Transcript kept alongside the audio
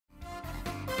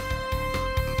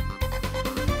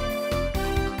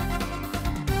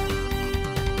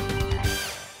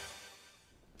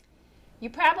You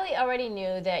probably already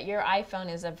knew that your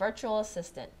iPhone is a virtual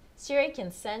assistant. Siri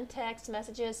can send text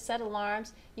messages, set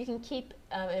alarms, you can keep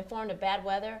informed of bad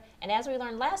weather, and as we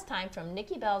learned last time from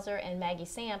Nikki Belzer and Maggie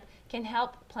Samp, can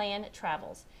help plan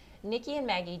travels. Nikki and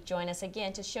Maggie join us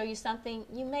again to show you something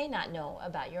you may not know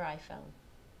about your iPhone.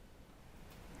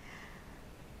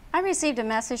 I received a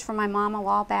message from my mom a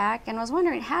while back and was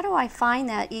wondering, how do I find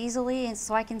that easily and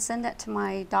so I can send it to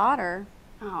my daughter?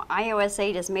 Oh, iOS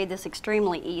 8 has made this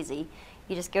extremely easy.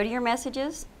 You just go to your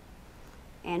messages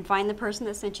and find the person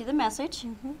that sent you the message.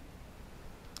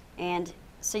 And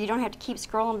so you don't have to keep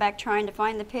scrolling back trying to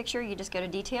find the picture. You just go to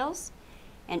details,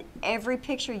 and every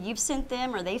picture you've sent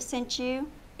them or they've sent you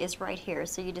is right here.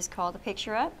 So you just call the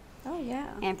picture up. Oh, yeah.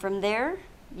 And from there,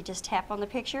 you just tap on the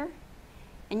picture,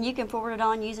 and you can forward it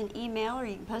on using email, or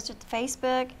you can post it to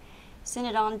Facebook, send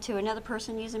it on to another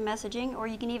person using messaging, or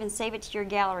you can even save it to your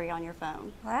gallery on your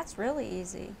phone. Well, that's really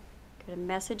easy. Go to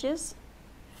messages,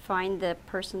 find the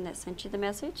person that sent you the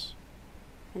message,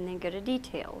 and then go to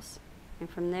details. And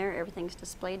from there, everything's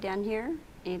displayed down here.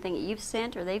 Anything that you've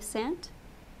sent or they've sent,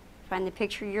 find the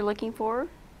picture you're looking for,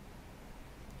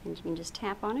 and you can just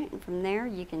tap on it, and from there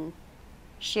you can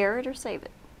share it or save it.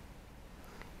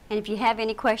 And if you have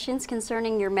any questions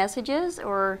concerning your messages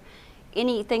or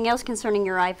anything else concerning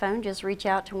your iPhone, just reach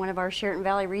out to one of our Sheraton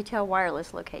Valley Retail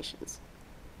Wireless locations.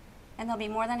 And they'll be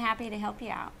more than happy to help you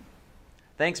out.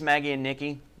 Thanks, Maggie and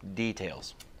Nikki.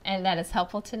 Details. And that is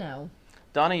helpful to know.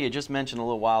 Donna, you just mentioned a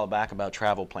little while back about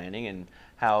travel planning and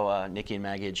how Nikki and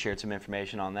Maggie had shared some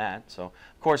information on that. So,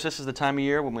 of course, this is the time of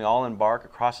year when we all embark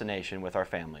across the nation with our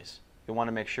families. You'll want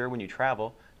to make sure when you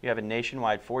travel, you have a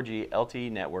nationwide 4G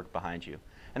LTE network behind you.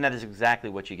 And that is exactly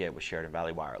what you get with Sheraton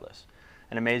Valley Wireless.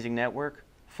 An amazing network,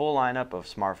 full lineup of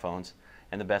smartphones,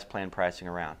 and the best plan pricing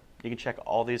around. You can check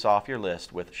all these off your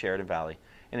list with Sheraton Valley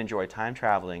and enjoy time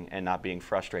traveling and not being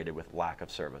frustrated with lack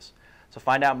of service. So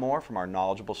find out more from our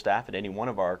knowledgeable staff at any one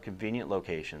of our convenient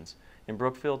locations in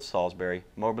Brookfield, Salisbury,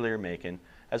 Moberly, or Macon,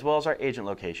 as well as our agent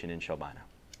location in Shelbina.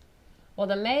 Well,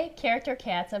 the May Character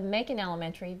Cats of Macon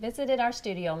Elementary visited our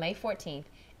studio May 14th,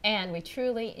 and we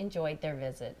truly enjoyed their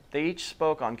visit. They each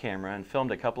spoke on camera and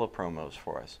filmed a couple of promos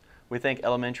for us. We thank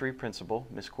elementary principal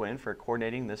Miss Quinn for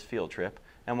coordinating this field trip,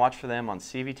 and watch for them on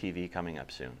CVTV coming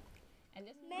up soon.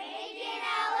 Macon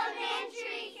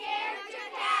Elementary Character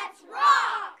Cats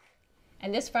rock!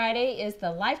 And this Friday is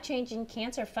the life-changing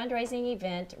cancer fundraising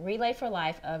event, Relay for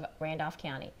Life of Randolph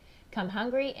County. Come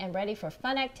hungry and ready for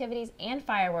fun activities and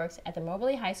fireworks at the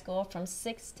Moberly High School from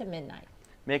 6 to midnight.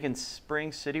 Macon's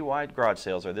spring citywide garage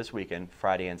sales are this weekend,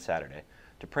 Friday and Saturday.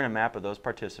 To print a map of those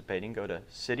participating, go to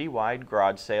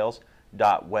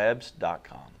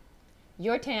citywidegaragesales.webs.com.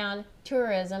 Your town,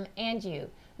 tourism, and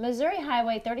you. Missouri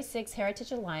Highway 36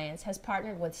 Heritage Alliance has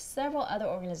partnered with several other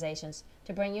organizations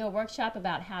to bring you a workshop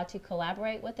about how to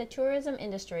collaborate with the tourism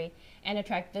industry and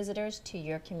attract visitors to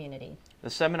your community. The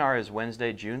seminar is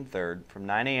Wednesday, June 3rd from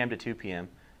 9 a.m. to 2 p.m.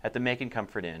 at the Macon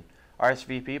Comfort Inn.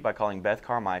 RSVP by calling Beth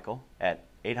Carmichael at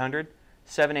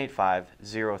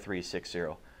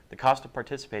 800-785-0360. The cost to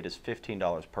participate is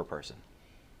 $15 per person.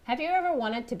 Have you ever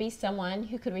wanted to be someone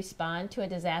who could respond to a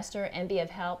disaster and be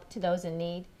of help to those in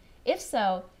need? If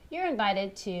so, you're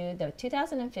invited to the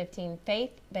 2015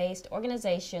 Faith-Based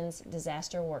Organizations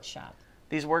Disaster Workshop.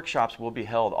 These workshops will be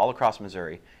held all across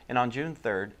Missouri and on June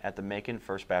 3rd at the Macon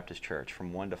First Baptist Church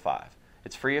from 1 to 5.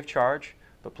 It's free of charge,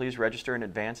 but please register in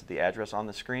advance at the address on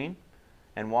the screen,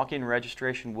 and walk-in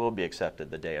registration will be accepted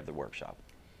the day of the workshop.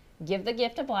 Give the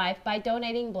gift of life by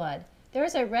donating blood. There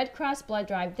is a Red Cross blood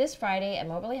drive this Friday at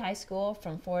Moberly High School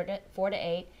from 4 to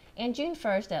 8 and June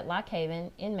 1st at Lock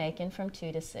Haven in Macon from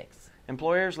 2 to 6.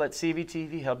 Employers, let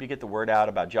CVTV help you get the word out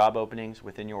about job openings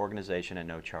within your organization at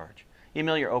no charge.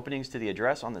 Email your openings to the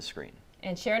address on the screen.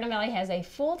 And Sheraton Valley has a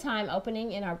full-time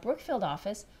opening in our Brookfield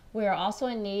office. We are also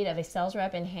in need of a sales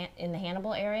rep in the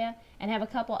Hannibal area and have a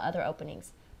couple other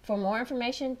openings. For more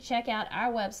information, check out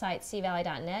our website,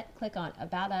 cvalley.net, click on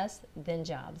About Us, then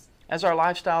Jobs. As our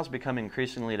lifestyles become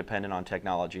increasingly dependent on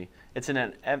technology, it's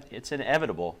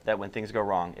inevitable that when things go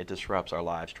wrong, it disrupts our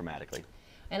lives dramatically.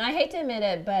 And I hate to admit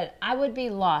it, but I would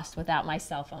be lost without my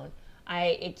cell phone.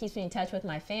 It keeps me in touch with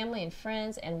my family and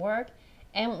friends and work.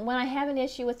 And when I have an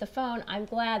issue with the phone, I'm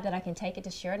glad that I can take it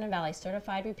to Sheraton Valley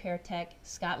Certified Repair Tech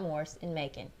Scott Morse in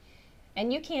Macon.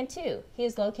 And you can too. He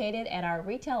is located at our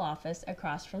retail office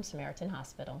across from Samaritan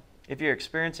Hospital. If you're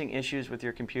experiencing issues with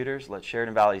your computers, let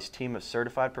Sheraton Valley's team of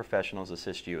certified professionals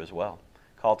assist you as well.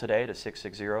 Call today to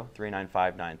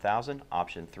 660-395-9000,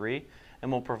 option 3, and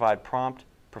we'll provide prompt,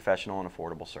 professional, and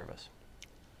affordable service.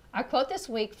 Our quote this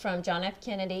week from John F.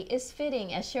 Kennedy is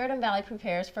fitting as Sheraton Valley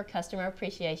prepares for Customer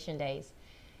Appreciation Days.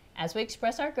 As we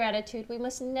express our gratitude, we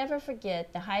must never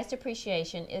forget the highest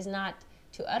appreciation is not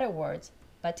to utter words,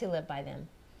 but to live by them.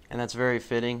 And that's very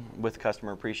fitting with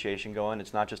customer appreciation going.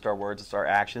 It's not just our words, it's our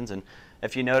actions. And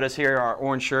if you notice here, our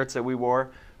orange shirts that we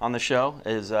wore on the show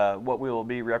is what we will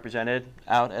be represented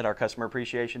out at our Customer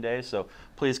Appreciation Days. So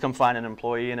please come find an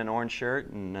employee in an orange shirt,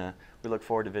 and we look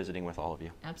forward to visiting with all of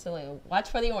you. Absolutely. Watch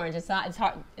for the orange. It's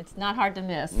not hard to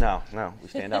miss. No, we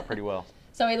stand out pretty well.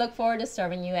 So we look forward to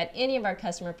serving you at any of our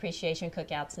Customer Appreciation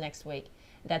Cookouts next week.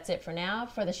 That's it for now.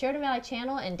 For the Sheridan Valley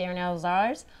Channel and Darren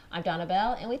Alzars, I'm Donna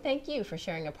Bell, and we thank you for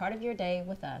sharing a part of your day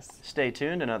with us. Stay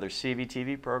tuned. Another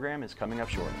CVTV program is coming up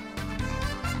shortly.